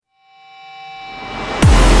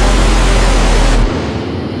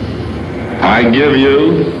I give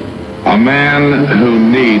you a man who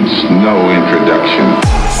needs no introduction.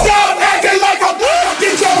 Stop acting like a bitch!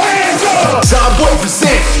 Get your hands up! Zomboy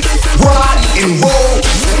presents Rod and Roll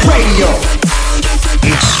Radio.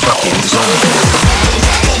 It's fucking Zomboy.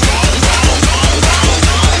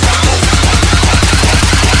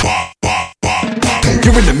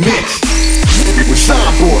 You're in the mix with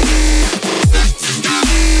Zomboy.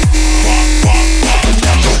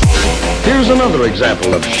 Here's another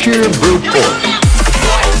example of sheer brute force.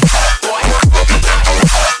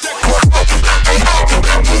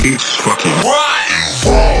 It's fucking Rod and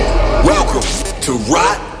Roll. Welcome to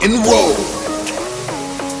Rod and Roll.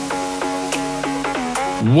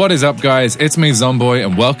 What is up, guys? It's me, Zomboy,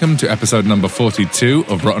 and welcome to episode number 42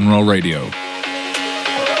 of Rott and Roll Radio.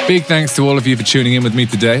 Big thanks to all of you for tuning in with me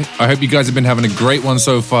today. I hope you guys have been having a great one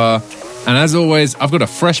so far. And as always, I've got a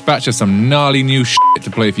fresh batch of some gnarly new shit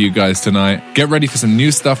to play for you guys tonight. Get ready for some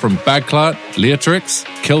new stuff from Bagclat, Leatrix,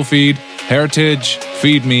 Killfeed, Heritage,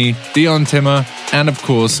 Feed Me, Dion Timmer, and of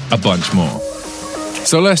course, a bunch more.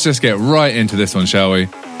 So let's just get right into this one, shall we?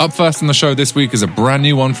 Up first on the show this week is a brand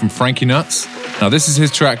new one from Frankie Nuts. Now this is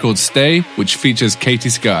his track called Stay, which features Katie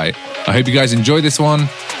Sky. I hope you guys enjoy this one.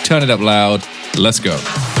 Turn it up loud. Let's go.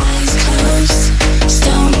 Eyes closed,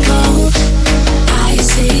 stone cold. I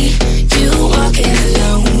see you walking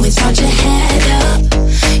alone without your head up.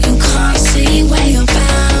 You can't see where you're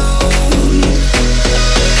bound.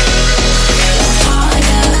 It's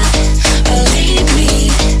harder, believe me,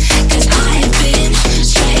 'cause I've been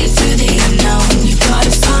straight through the unknown. You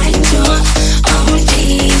gotta find your own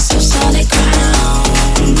piece of solid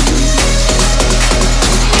ground.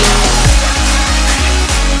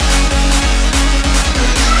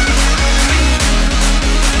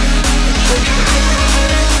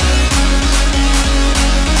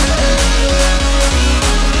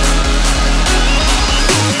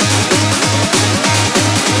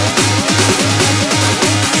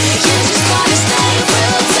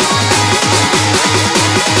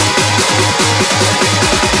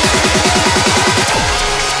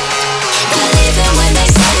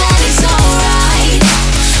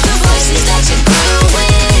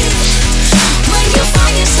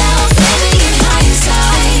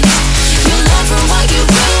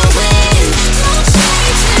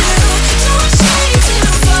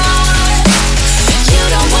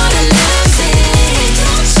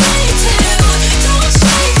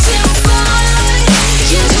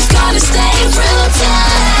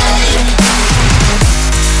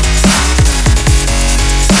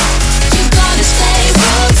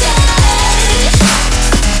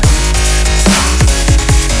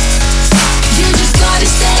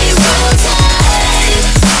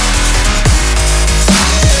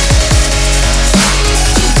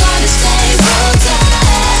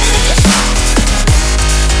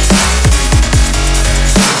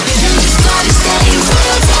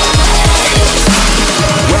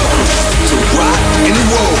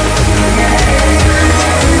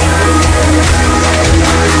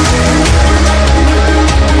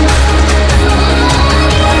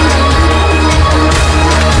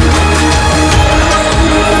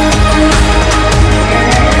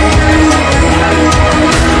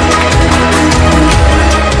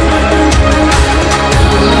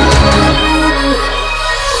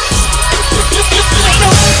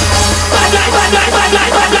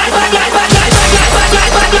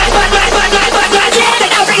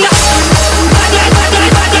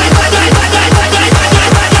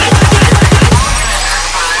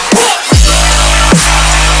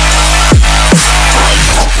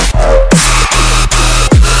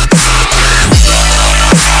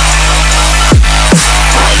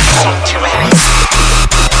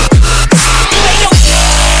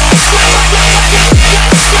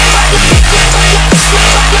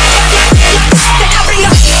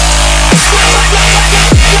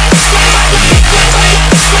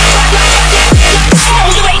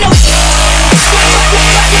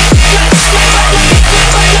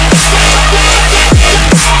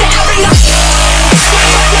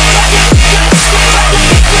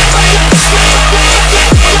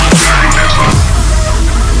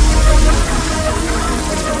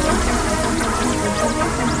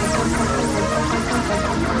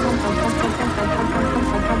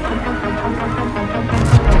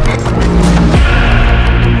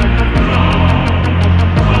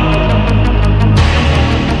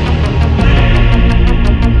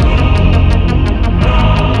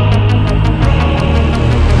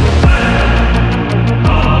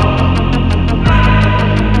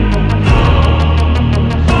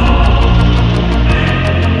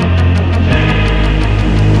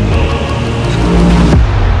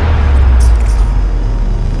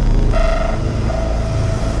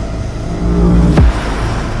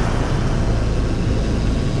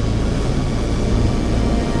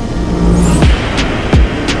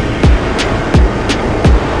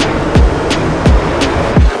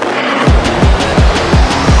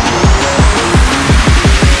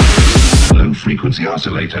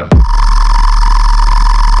 oscillator.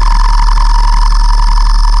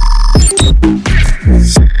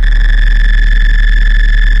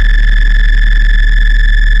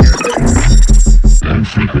 Low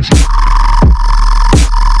frequency.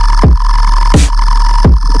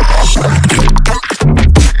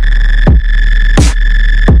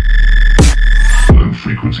 Low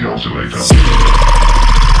frequency oscillator.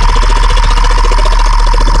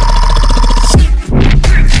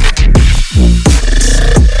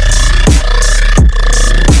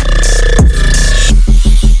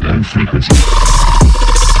 Frequency.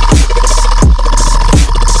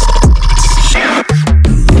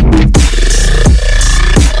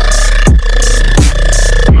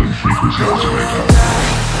 Low frequency oscillator.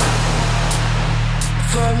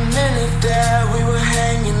 For a minute there, we were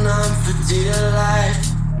hanging on for dear life.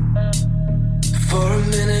 For a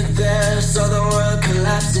minute there, saw the world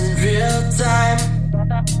collapse in real time.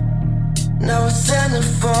 Now a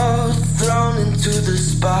centerfold thrown into the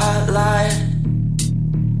spotlight.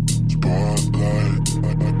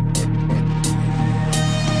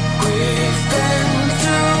 We've been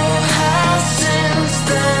through hell since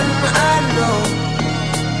then. I know.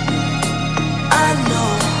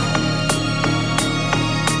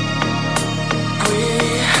 We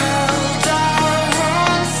held our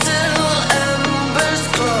own, still embers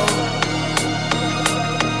glow.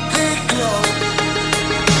 They glow.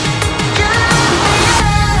 Yeah.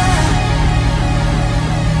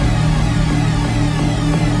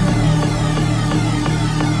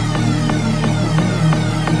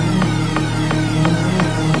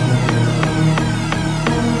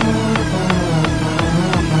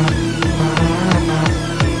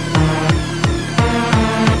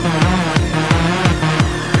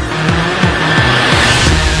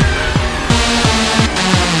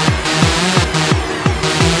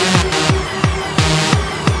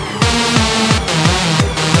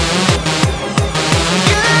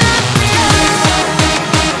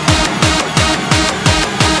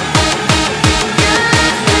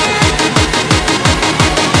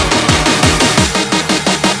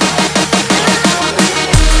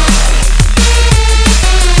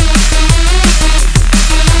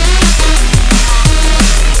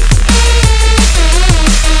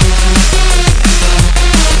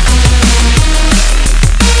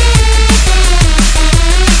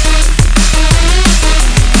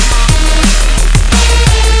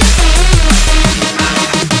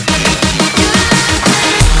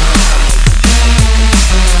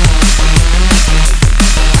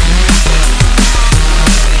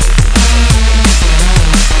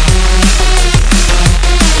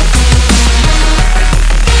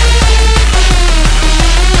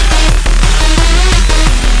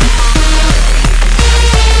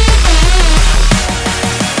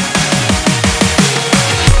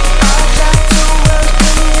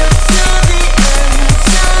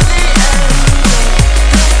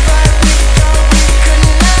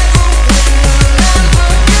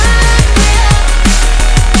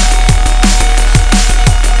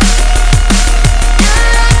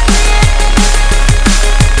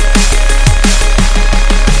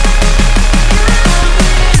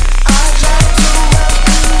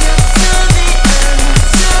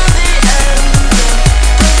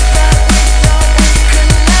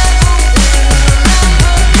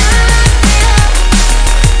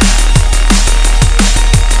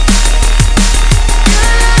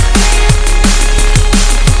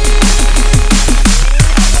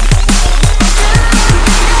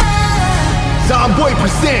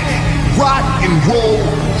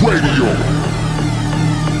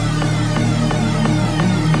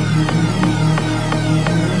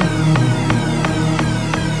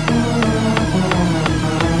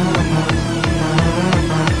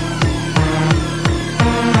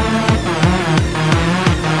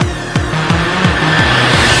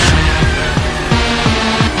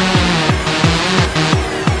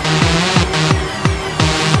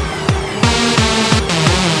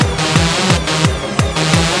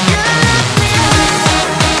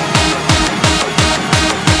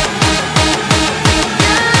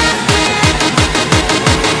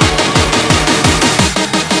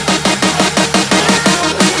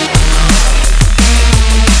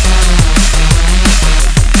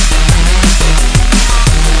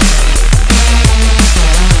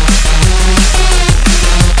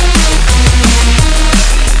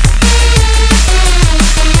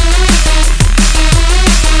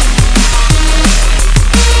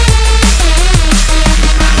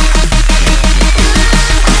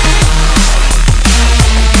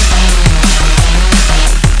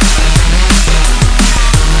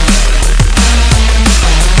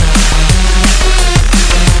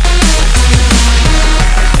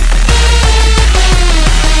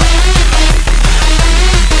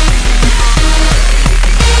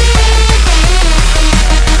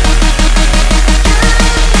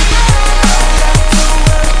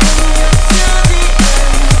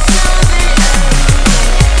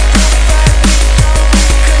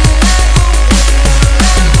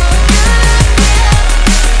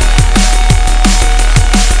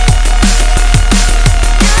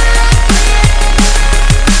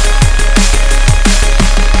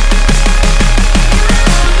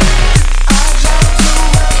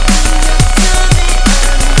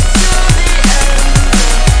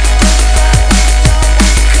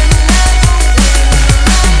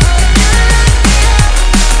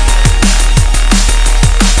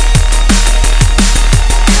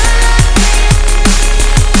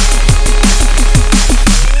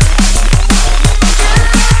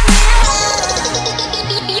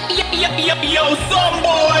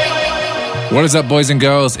 What is up, boys and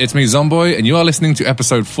girls? It's me, Zomboy, and you are listening to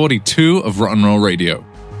episode 42 of Rock and Roll Radio.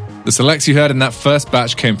 The selects you heard in that first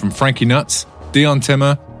batch came from Frankie Nuts, Dion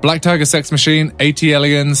Timmer, Black Tiger Sex Machine, A.T.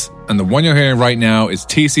 Elegans, and the one you're hearing right now is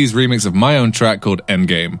TC's remix of my own track called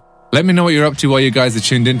Endgame. Let me know what you're up to while you guys are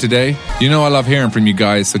tuned in today. You know I love hearing from you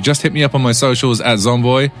guys, so just hit me up on my socials at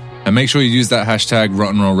Zomboy, and make sure you use that hashtag Rock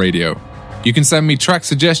and Roll Radio. You can send me track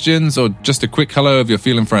suggestions or just a quick hello if you're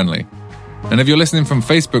feeling friendly. And if you're listening from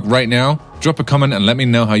Facebook right now, drop a comment and let me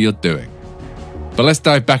know how you're doing. But let's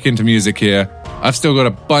dive back into music here. I've still got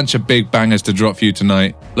a bunch of big bangers to drop for you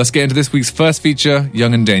tonight. Let's get into this week's first feature,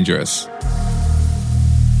 Young and Dangerous.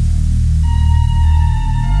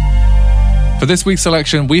 For this week's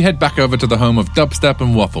selection, we head back over to the home of dubstep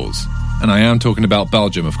and waffles. And I am talking about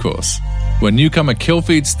Belgium, of course, where newcomer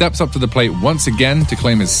Killfeed steps up to the plate once again to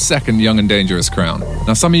claim his second Young and Dangerous crown.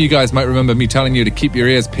 Now, some of you guys might remember me telling you to keep your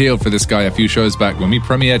ears peeled for this guy a few shows back when we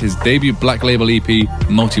premiered his debut Black Label EP,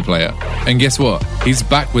 Multiplayer. And guess what? He's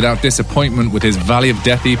back without disappointment with his Valley of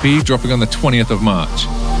Death EP dropping on the 20th of March.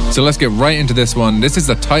 So let's get right into this one. This is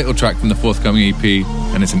the title track from the forthcoming EP,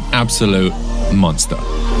 and it's an absolute monster.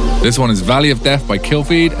 This one is Valley of Death by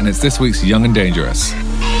Killfeed, and it's this week's Young and Dangerous.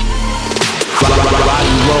 Rock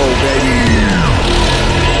and roll, baby.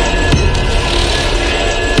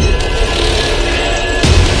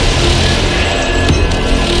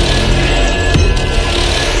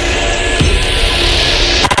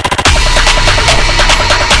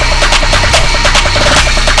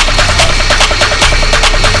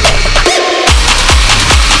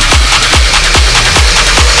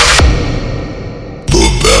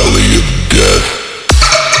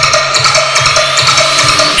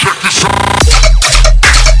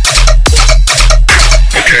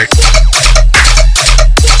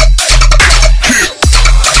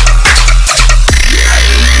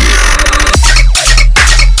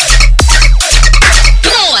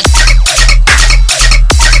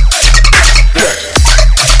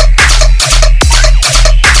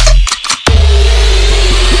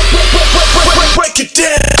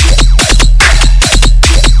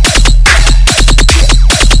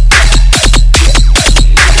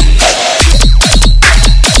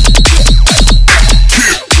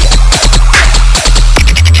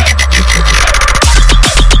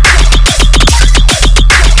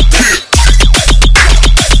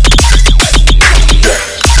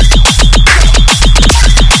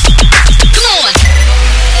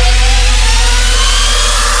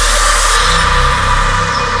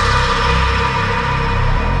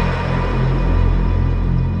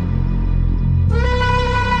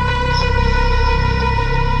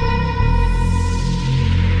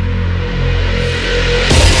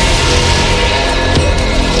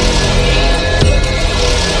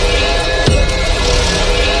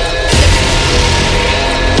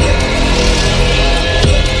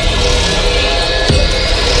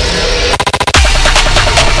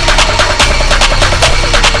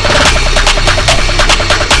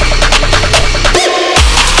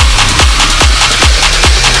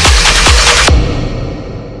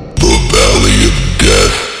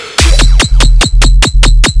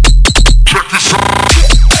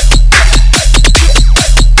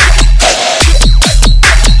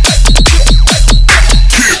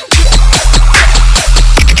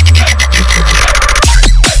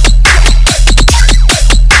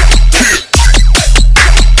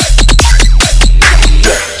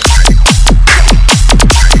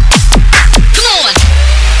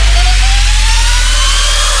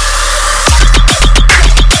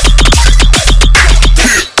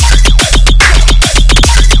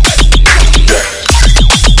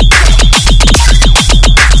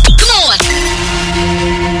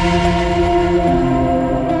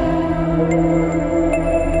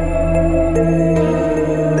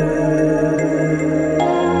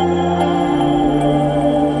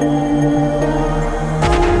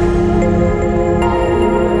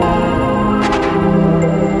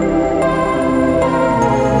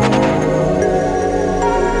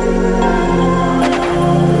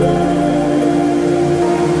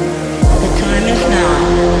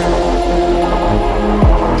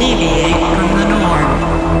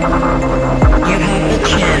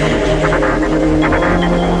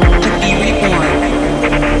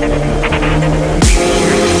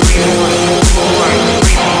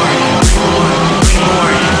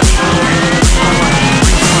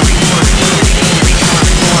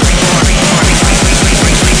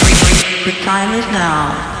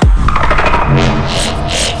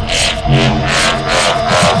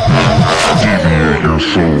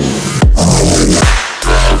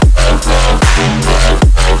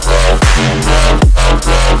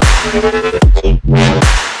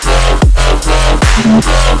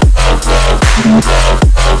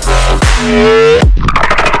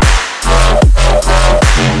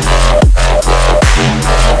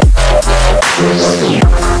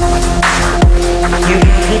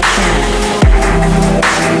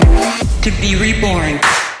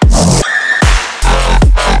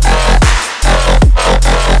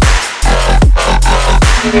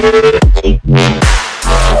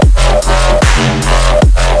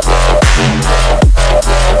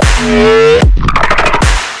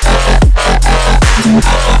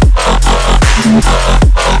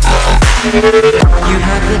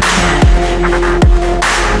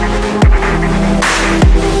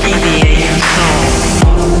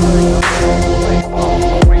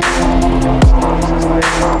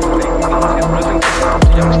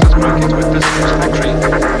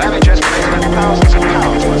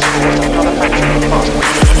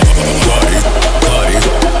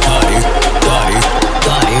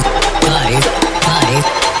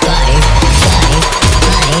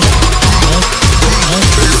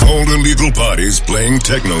 Playing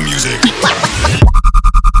techno music.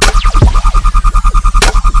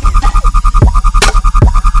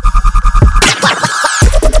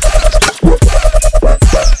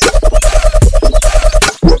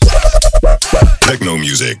 Techno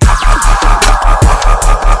music.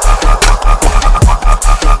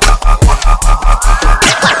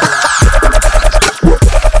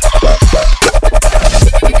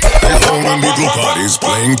 Parties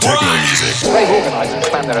playing techno music. Rave organisers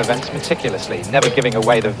plan their events meticulously, never giving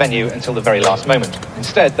away the venue until the very last moment.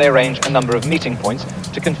 Instead, they arrange a number of meeting points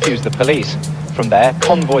to confuse the police. From there,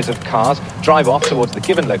 convoys of cars drive off towards the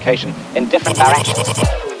given location in different directions.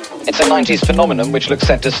 It's a 90s phenomenon which looks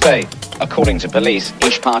set to stay. According to police,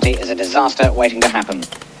 each party is a disaster waiting to happen.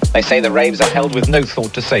 They say the raves are held with no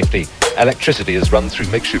thought to safety. Electricity is run through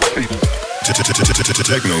makeshift cables.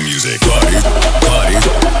 Techno music. Party, party,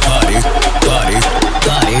 party, party,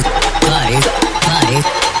 party, party, party, party,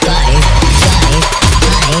 party.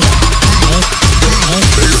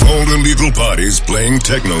 They hold illegal parties playing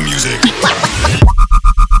techno music.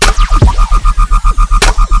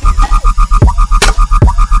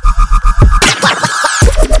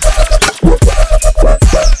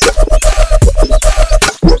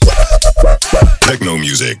 Techno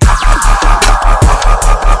music.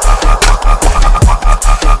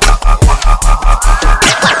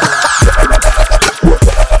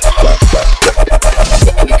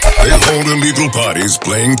 Illegal parties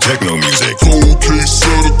playing techno music. Cold case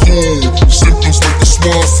of the cold, symptoms like the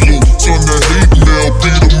swine flu. Turn the hate now,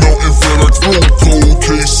 beat them out and feel like through. Cold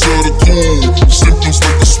case of the cold, symptoms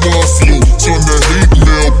like the swine flu. Turn the hate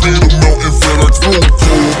now, beat them out and feel like through.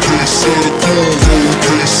 Cold case of the cold, cold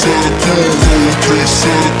case of the cold, cold case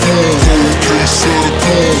of the cold, cold case of the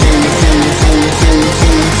cold,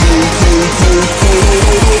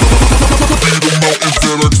 beat them out and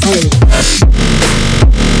feel like through.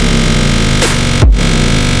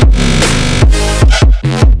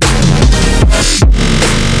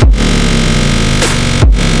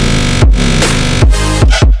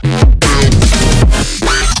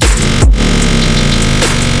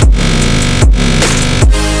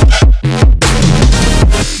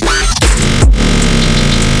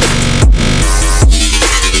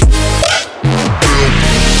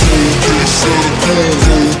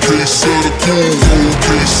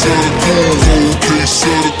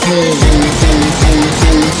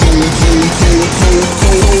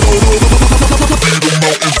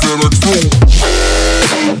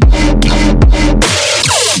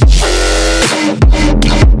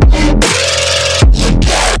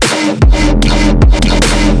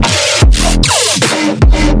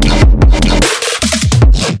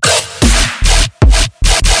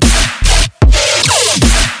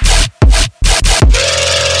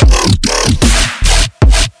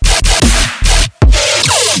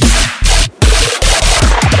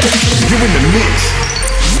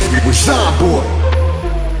 with Zomboy.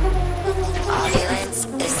 Opulence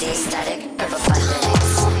is the aesthetic of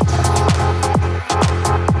abundance.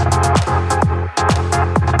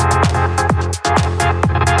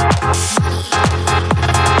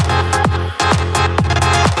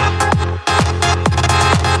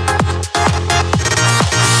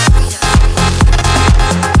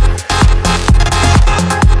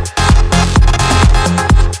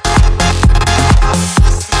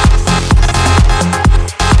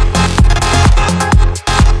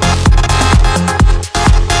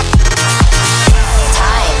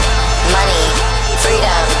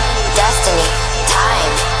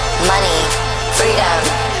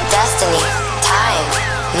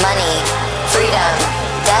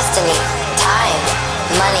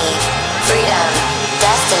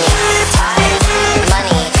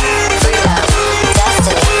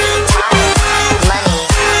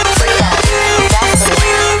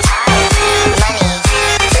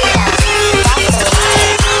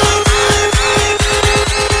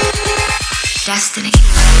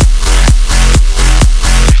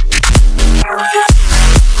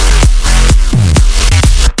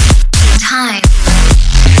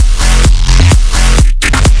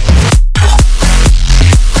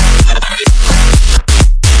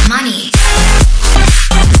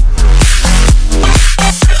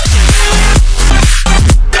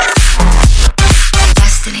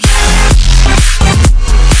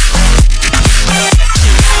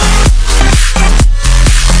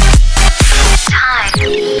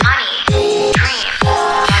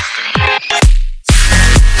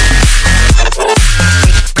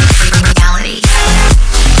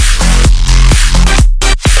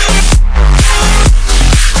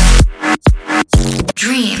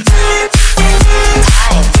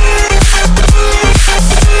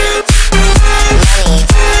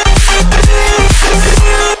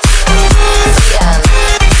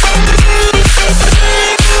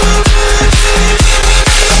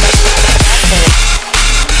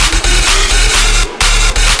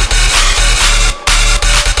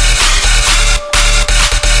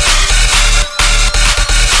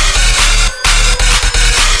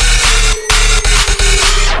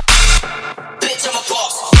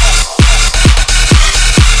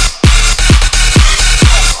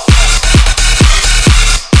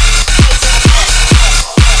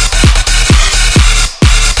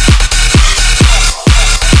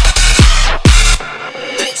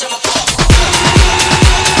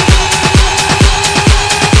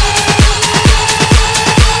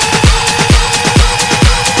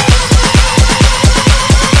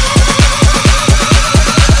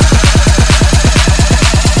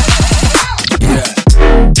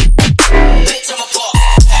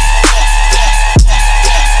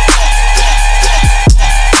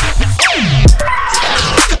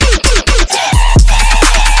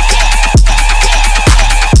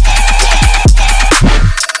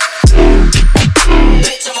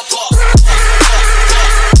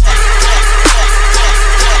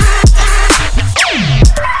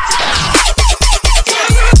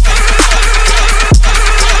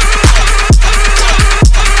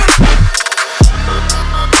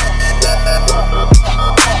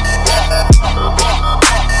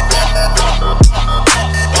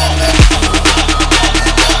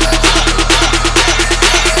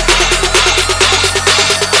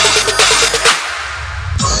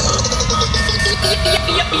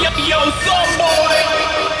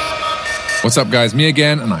 What's up, guys? Me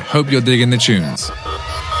again, and I hope you're digging the tunes.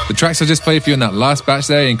 The tracks I just played for you in that last batch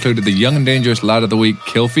there included the Young and Dangerous Lad of the Week,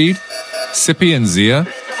 Killfeed, Sippy and Zia,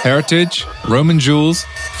 Heritage, Roman Jules,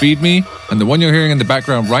 Feed Me, and the one you're hearing in the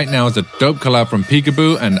background right now is a dope collab from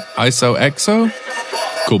Peekaboo and ISO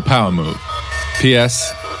called Power Move.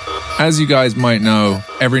 P.S. As you guys might know,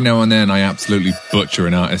 every now and then I absolutely butcher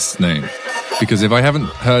an artist's name. Because if I haven't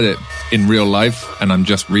heard it in real life and I'm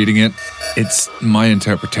just reading it, it's my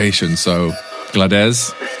interpretation, so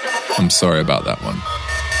Gladez, I'm sorry about that one.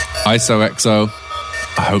 ISO,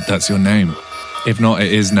 I hope that's your name. If not,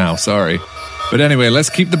 it is now, sorry. But anyway, let's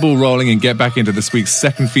keep the ball rolling and get back into this week's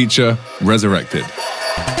second feature, Resurrected.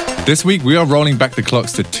 This week, we are rolling back the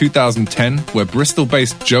clocks to 2010, where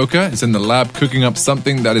Bristol-based Joker is in the lab cooking up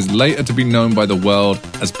something that is later to be known by the world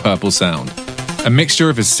as Purple Sound. A mixture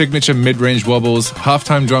of his signature mid-range wobbles,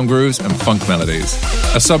 halftime drum grooves, and funk melodies.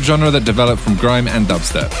 A subgenre that developed from grime and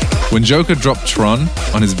dubstep. When Joker dropped Tron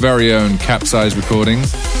on his very own Capsize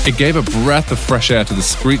recordings, it gave a breath of fresh air to the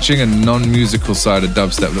screeching and non-musical side of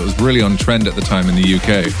dubstep that was really on trend at the time in the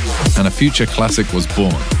UK, and a future classic was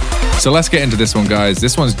born. So let's get into this one, guys.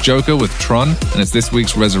 This one's Joker with Tron, and it's this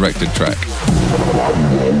week's Resurrected track.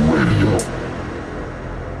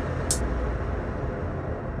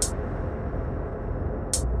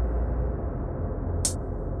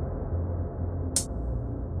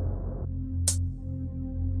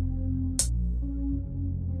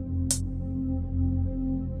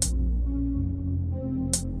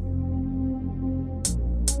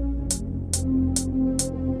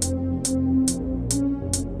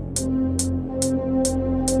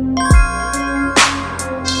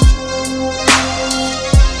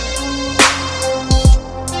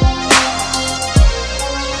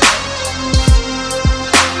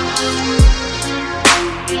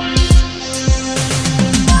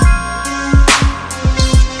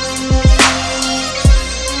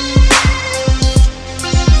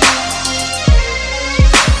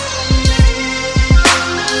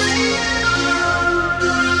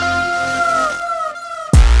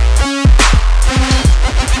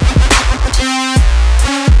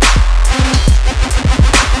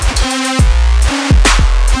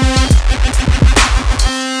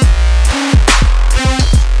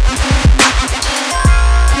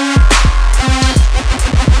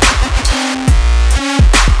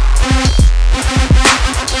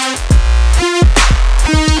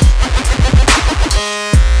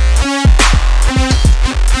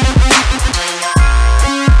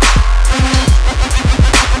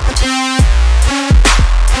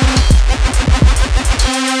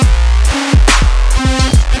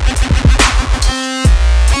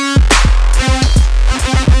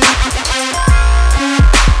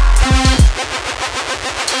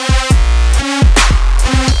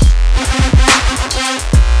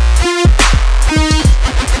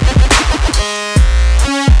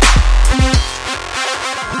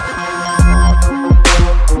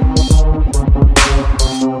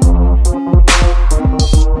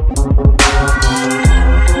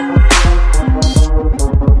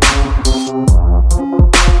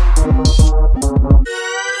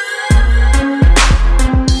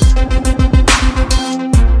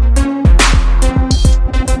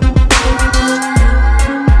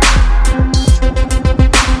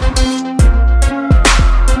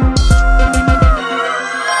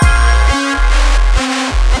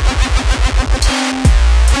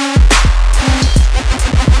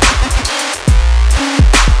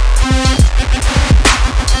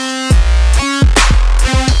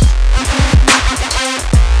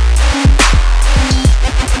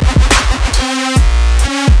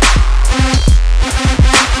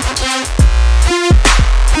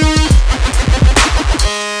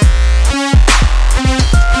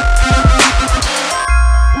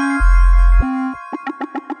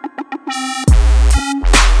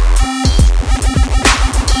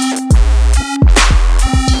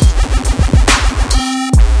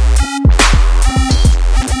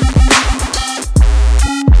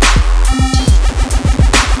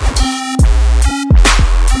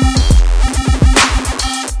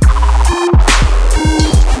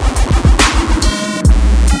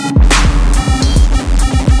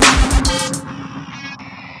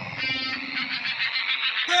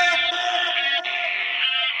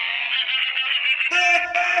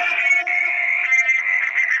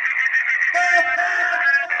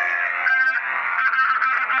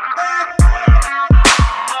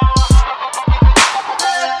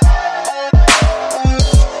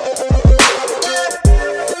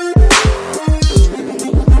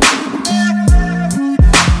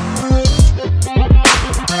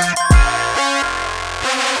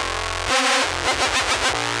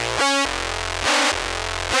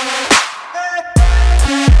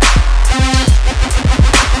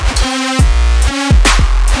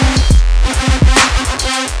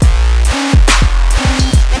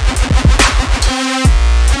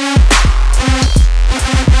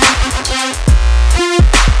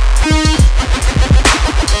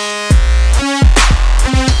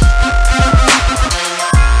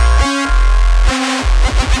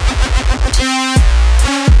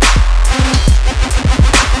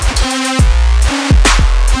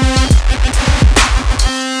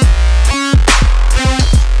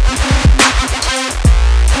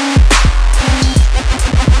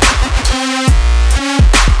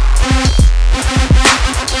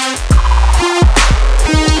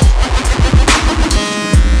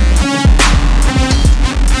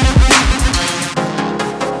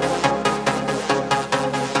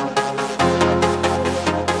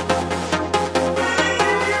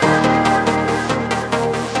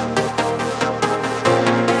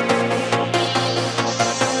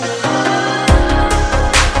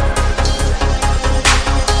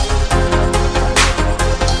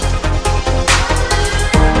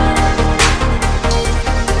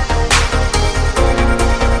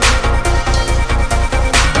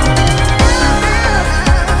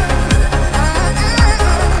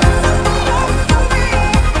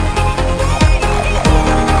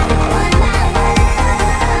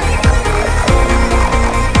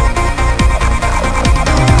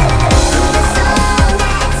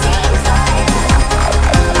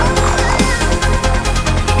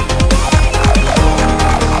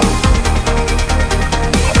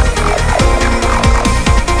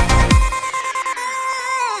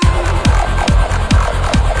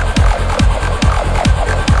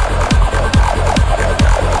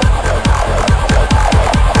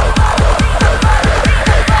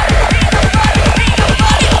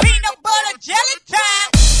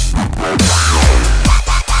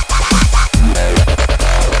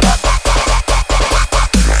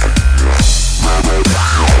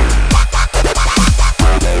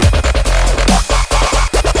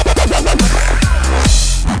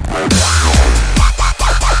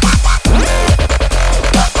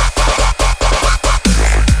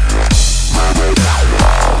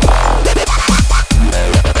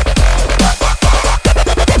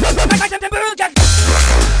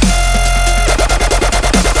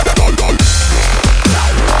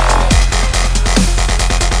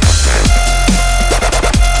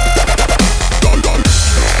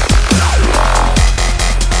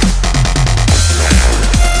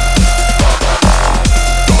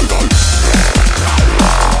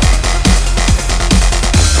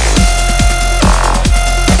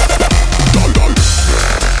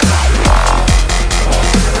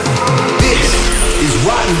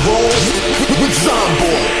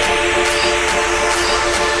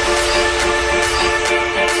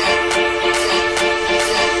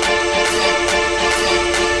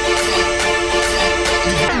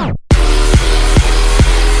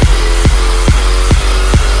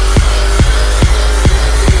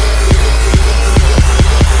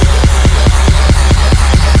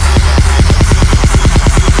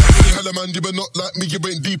 hella man, you but not like me, you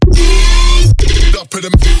ain't deep. Up in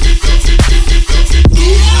them.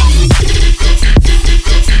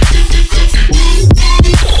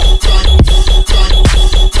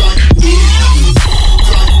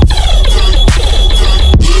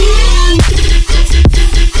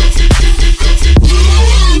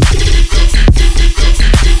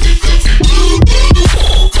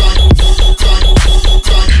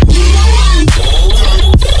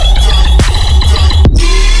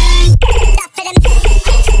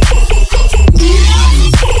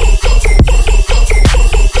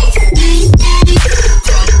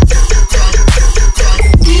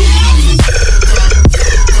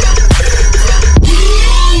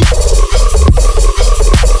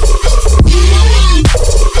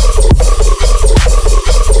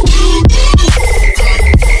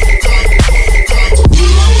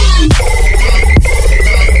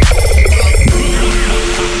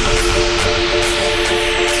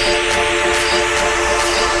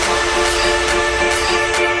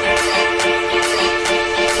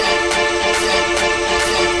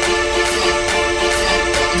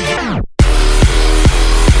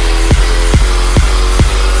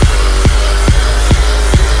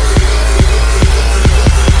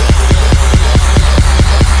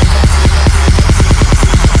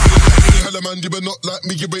 You but not like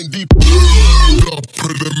me, you ain't deep.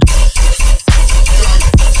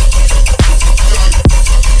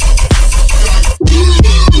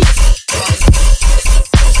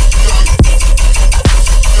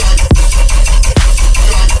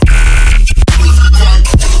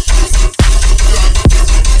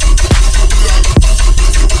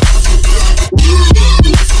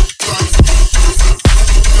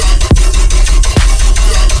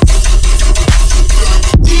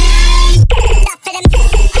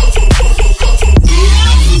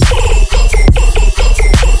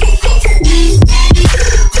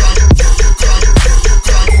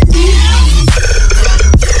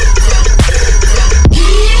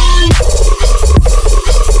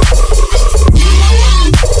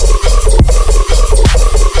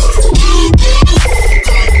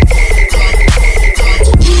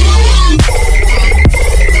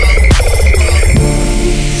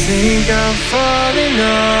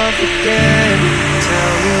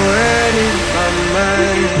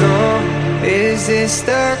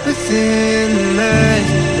 Stuck within the night.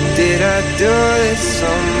 Or did I do this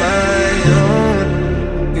on my own?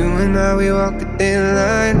 You and I, we walk a thin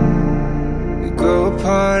line. We grow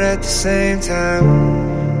apart at the same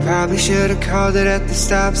time. Probably should've called it at the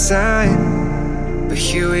stop sign, but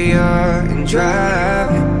here we are and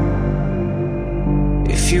driving.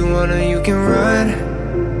 If you wanna, you can run.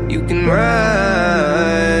 You can run.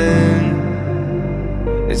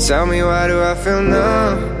 And tell me, why do I feel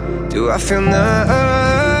numb? Do I feel numb?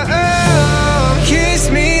 Kiss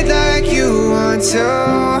me like you want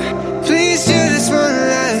to. Please do this one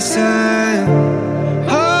last time.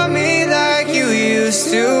 Hold me like you used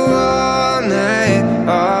to all night,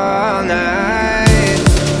 all night.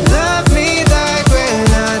 Love me like we're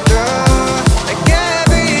not through, like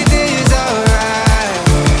everything's alright.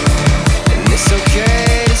 And it's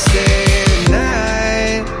okay to stay the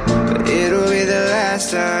night, but it'll be the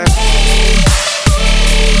last time.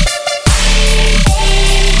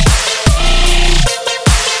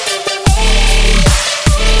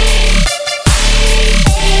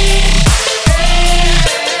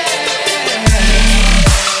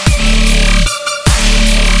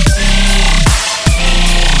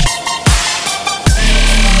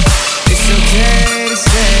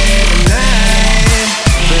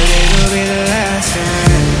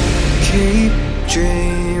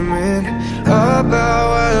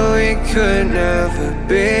 Could never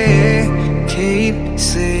be. Keep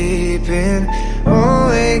sleeping, won't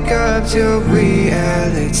wake up to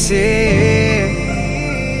reality.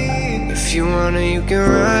 If you wanna, you can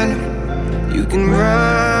run. You can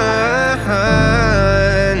run.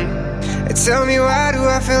 And tell me, why do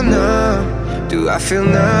I feel numb? Do I feel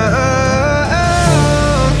numb?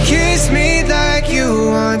 Kiss me like you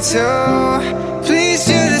want to. Please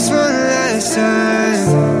do this one last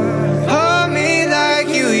time.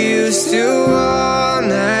 Used to all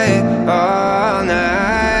night, all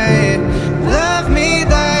night. Love me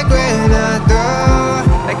like we're not through,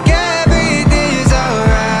 like everything's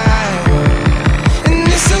alright. And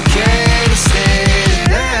it's okay to stay the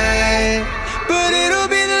night, but it'll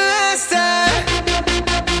be the last time.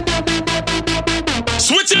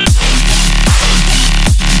 Switch it.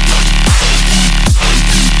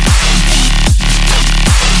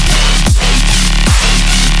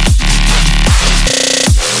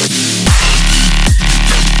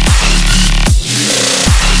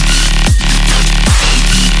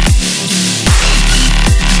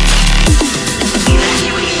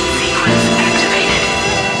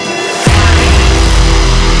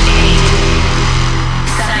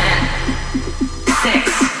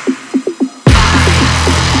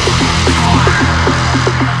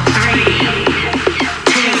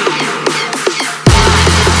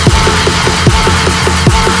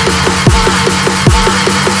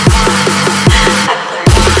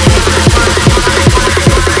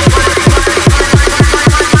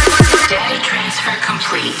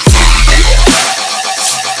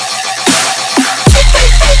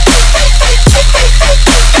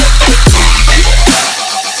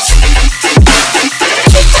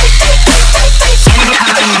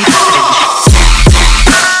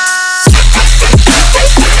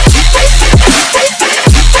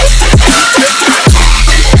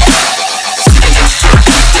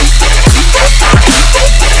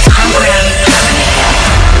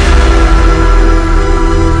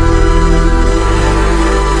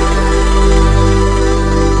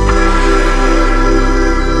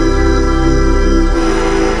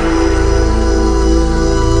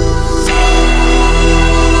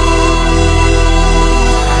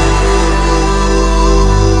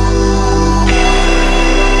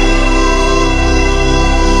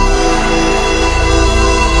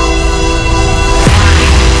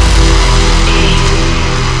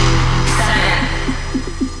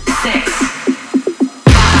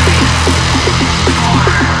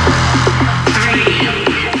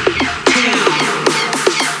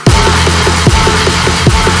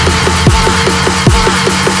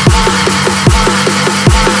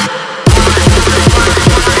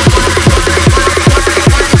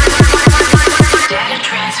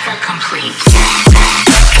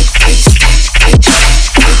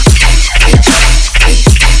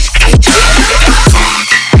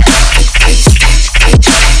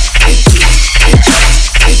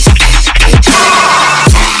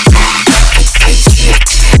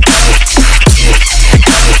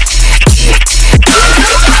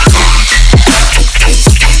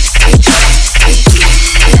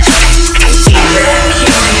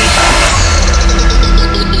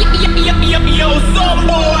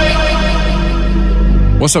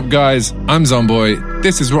 What's up, guys? I'm Zomboy.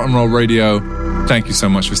 This is Rock and Roll Radio. Thank you so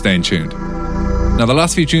much for staying tuned. Now, the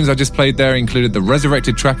last few tunes I just played there included the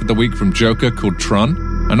resurrected track of the week from Joker called Tron,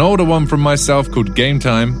 an older one from myself called Game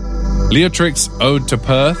Time, Leotrix's Ode to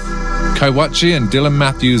Perth, Kaiwachi and Dylan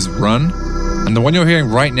Matthews' Run, and the one you're hearing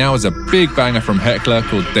right now is a big banger from Heckler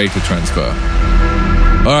called Data Transfer.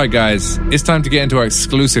 Alright guys, it's time to get into our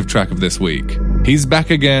exclusive track of this week. He's back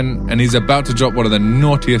again, and he's about to drop one of the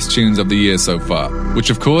naughtiest tunes of the year so far, which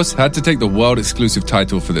of course had to take the world exclusive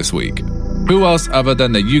title for this week. Who else other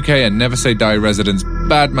than the UK and Never Say Die residents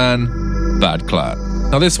Badman, Bad Clad.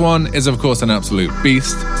 Now this one is of course an absolute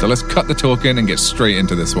beast, so let's cut the talking and get straight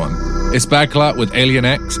into this one. It's Bad Clad with Alien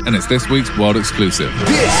X, and it's this week's world exclusive.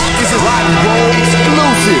 This is a rock and roll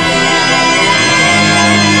exclusive.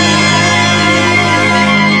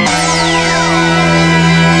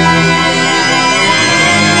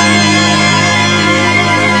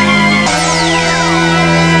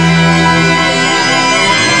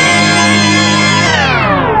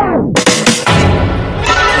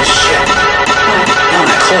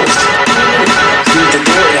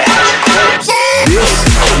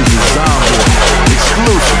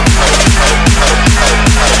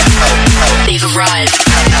 They've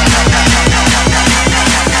arrived.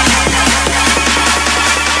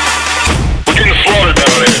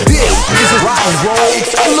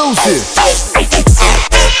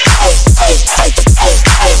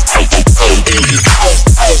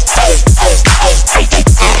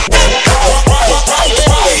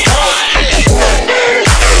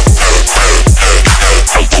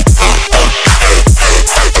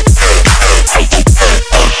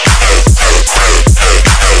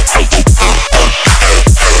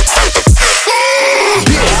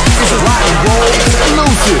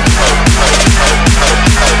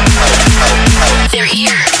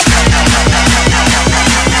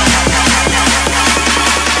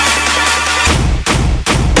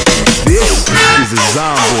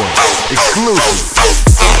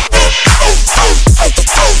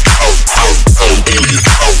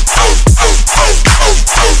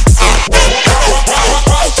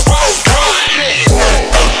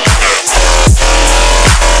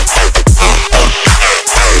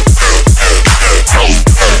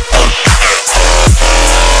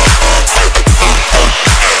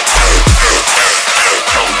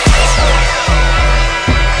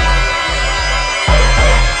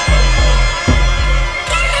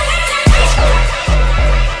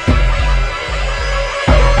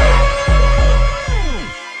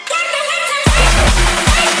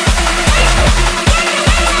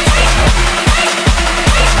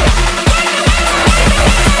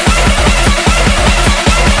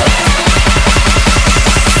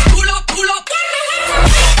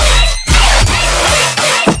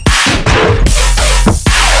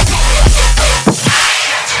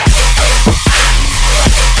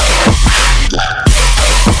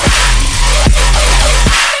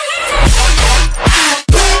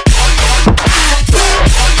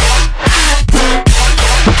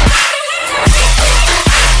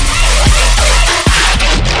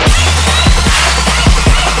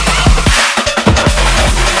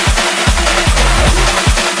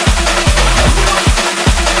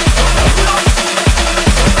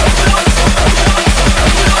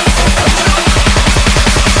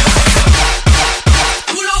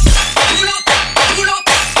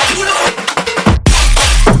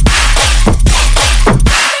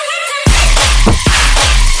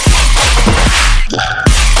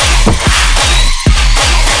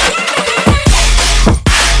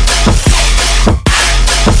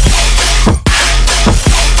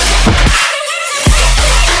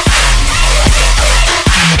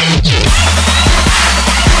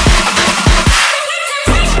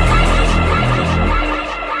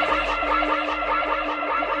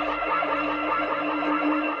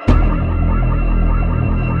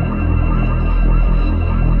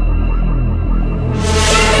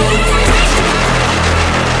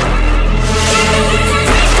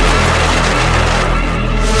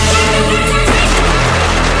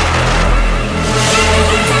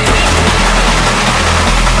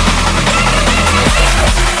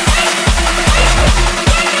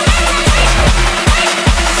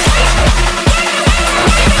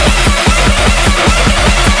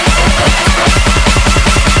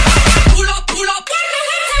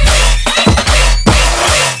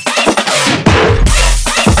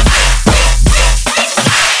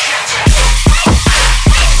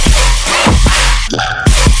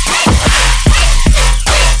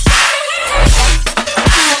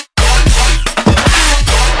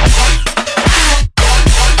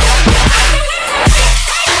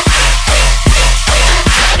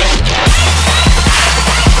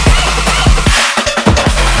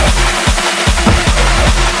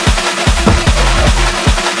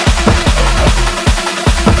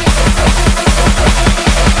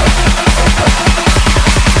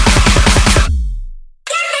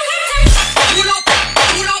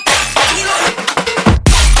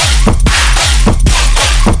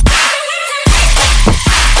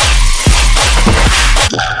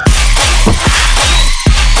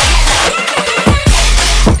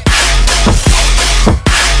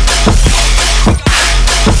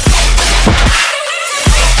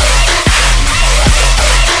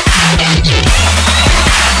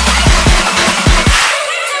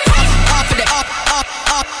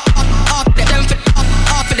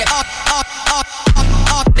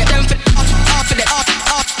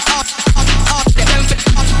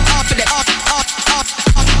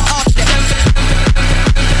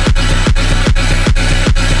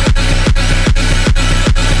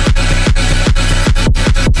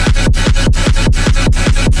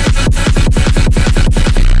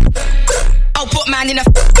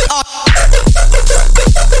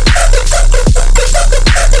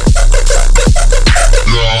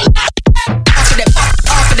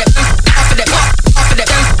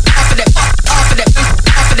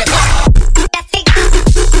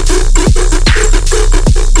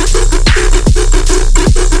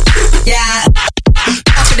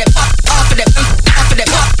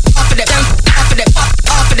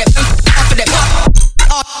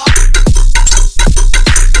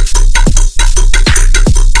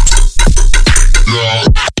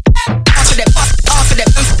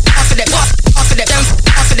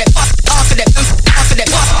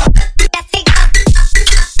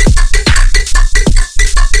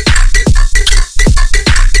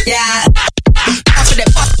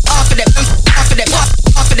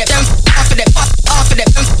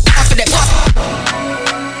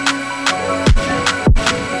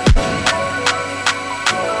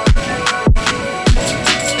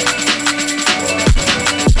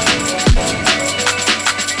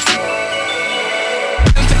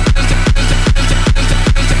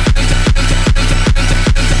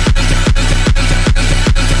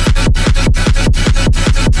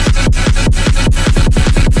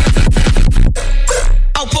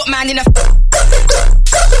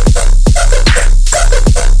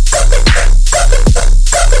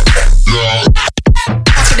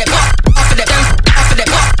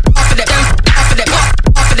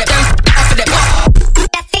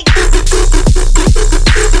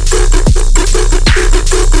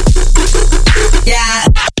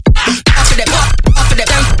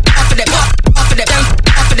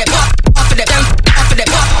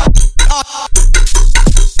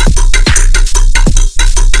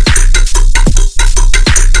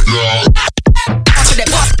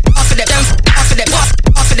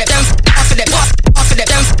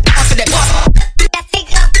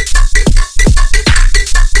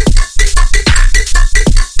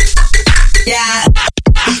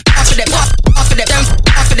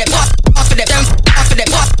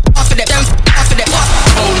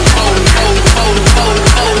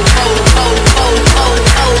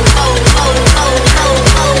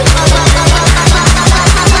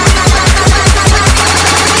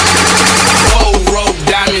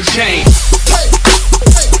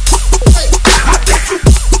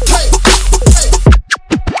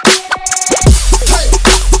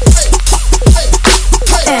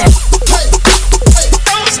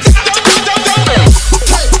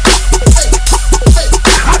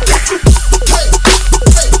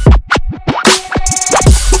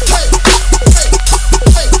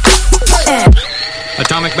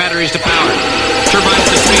 Atomic batteries to power. Turbines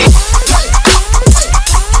to speed.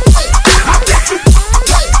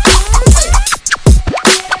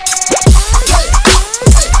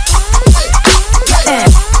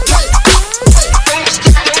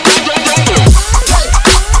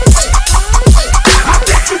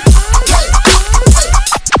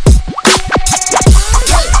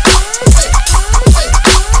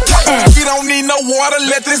 We don't need no water,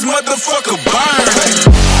 let this motherfucker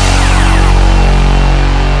burn.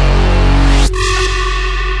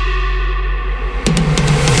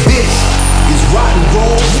 Rock and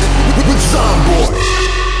roll with Zomboy.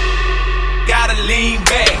 Gotta lean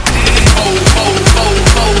back.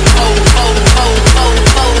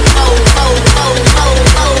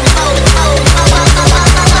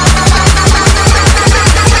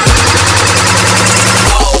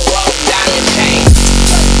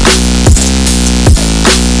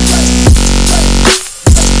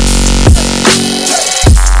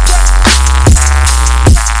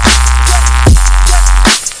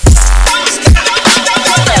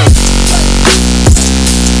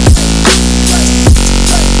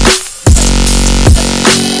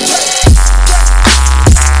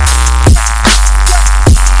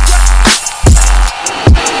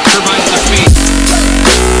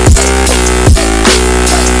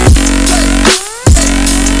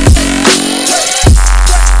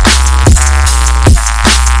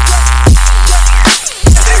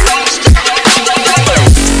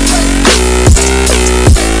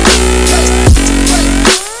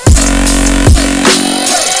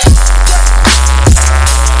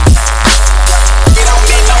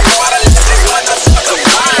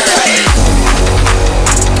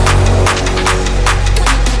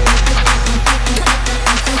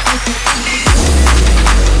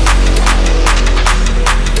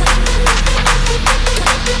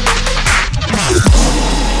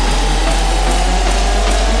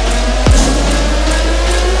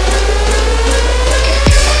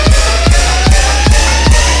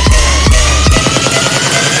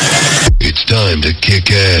 Time to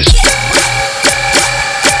kick ass.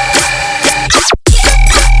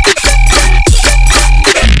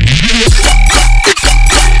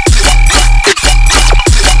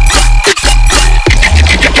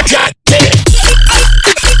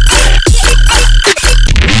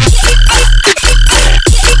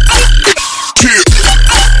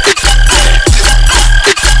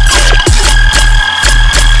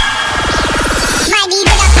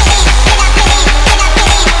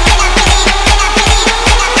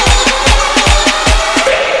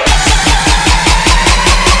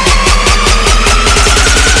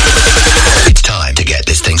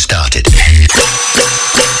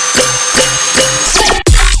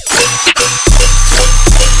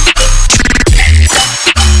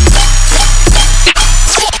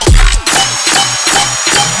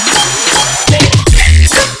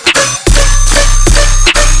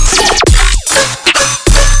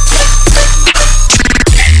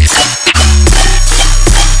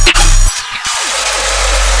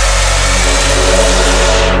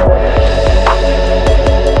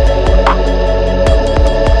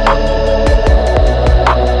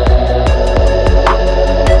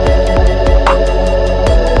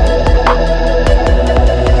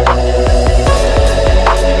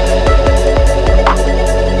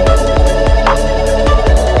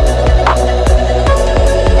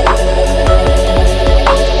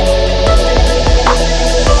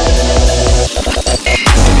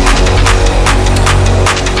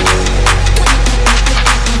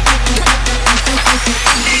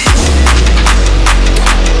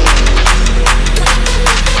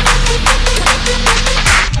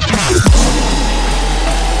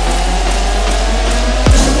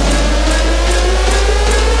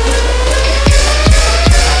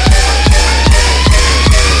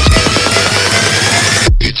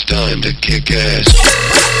 gas.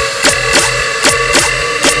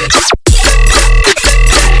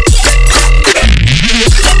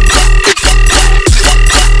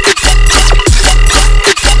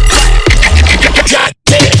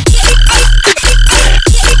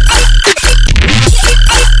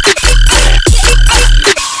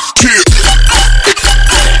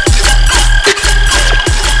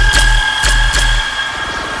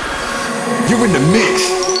 You're in the mix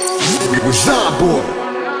with Zomboy.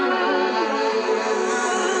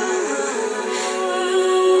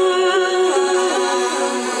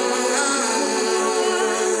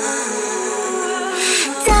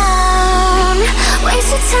 Down,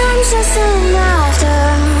 wasted time chasing after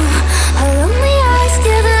her lonely eyes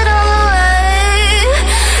give it all away.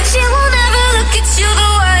 She will never look at you the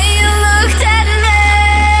way you looked at me.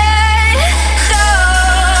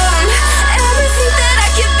 Down, everything that I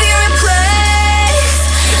could be replaced.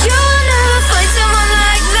 You will never find someone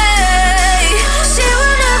like me. She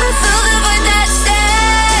will never fill the void that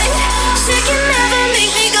stayed. She can never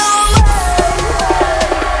make me go away.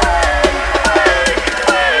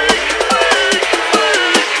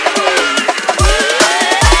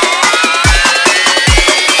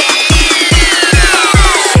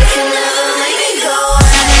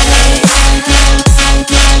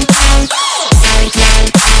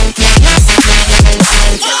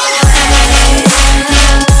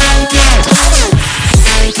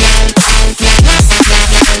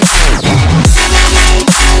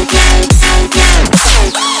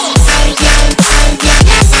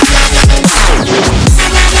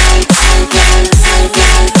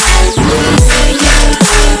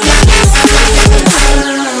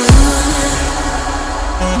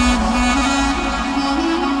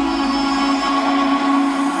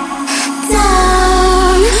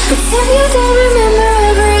 Pretend you don't remember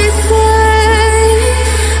everything,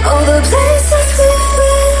 all the places we've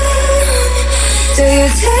been. Do you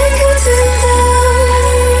take her to them?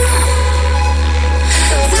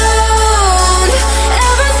 Don't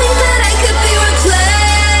ever think that I could be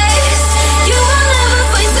replaced. You will never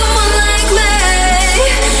find someone like me.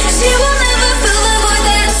 She will never fill the void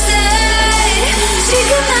that stayed. She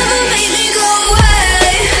could never make me go away.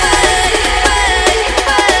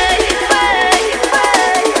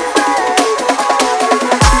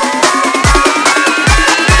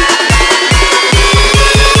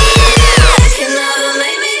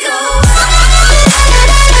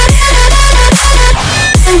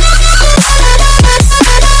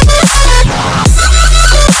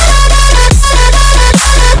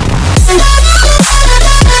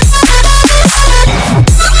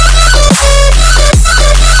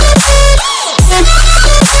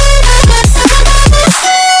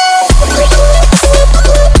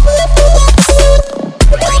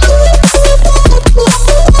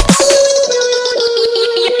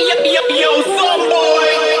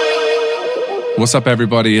 What's up,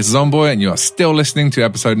 everybody? It's Zomboy, and you are still listening to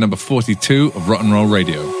episode number 42 of Rock and Roll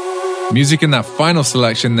Radio. Music in that final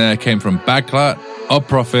selection there came from Bagclat, Up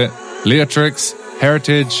Profit, Leatrix,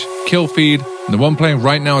 Heritage, Killfeed, and the one playing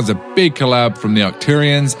right now is a big collab from the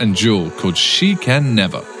Arcturians and Jewel called She Can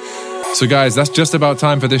Never. So guys, that's just about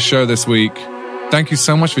time for this show this week. Thank you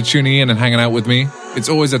so much for tuning in and hanging out with me. It's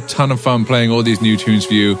always a ton of fun playing all these new tunes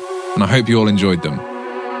for you, and I hope you all enjoyed them.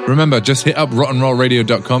 Remember, just hit up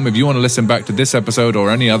rottenrollradio.com if you want to listen back to this episode or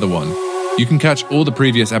any other one. You can catch all the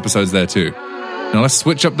previous episodes there too. Now let's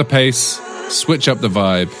switch up the pace, switch up the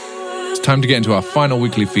vibe. It's time to get into our final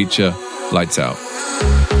weekly feature, Lights Out.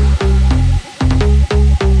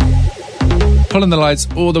 Pulling the lights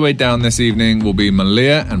all the way down this evening will be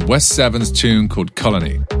Malia and West 7's tune called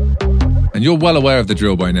Colony. And you're well aware of the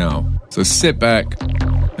drill by now, so sit back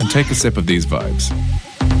and take a sip of these vibes.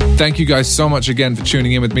 Thank you guys so much again for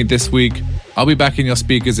tuning in with me this week. I'll be back in your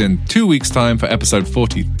speakers in 2 weeks' time for episode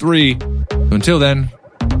 43. So until then,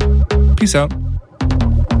 peace out.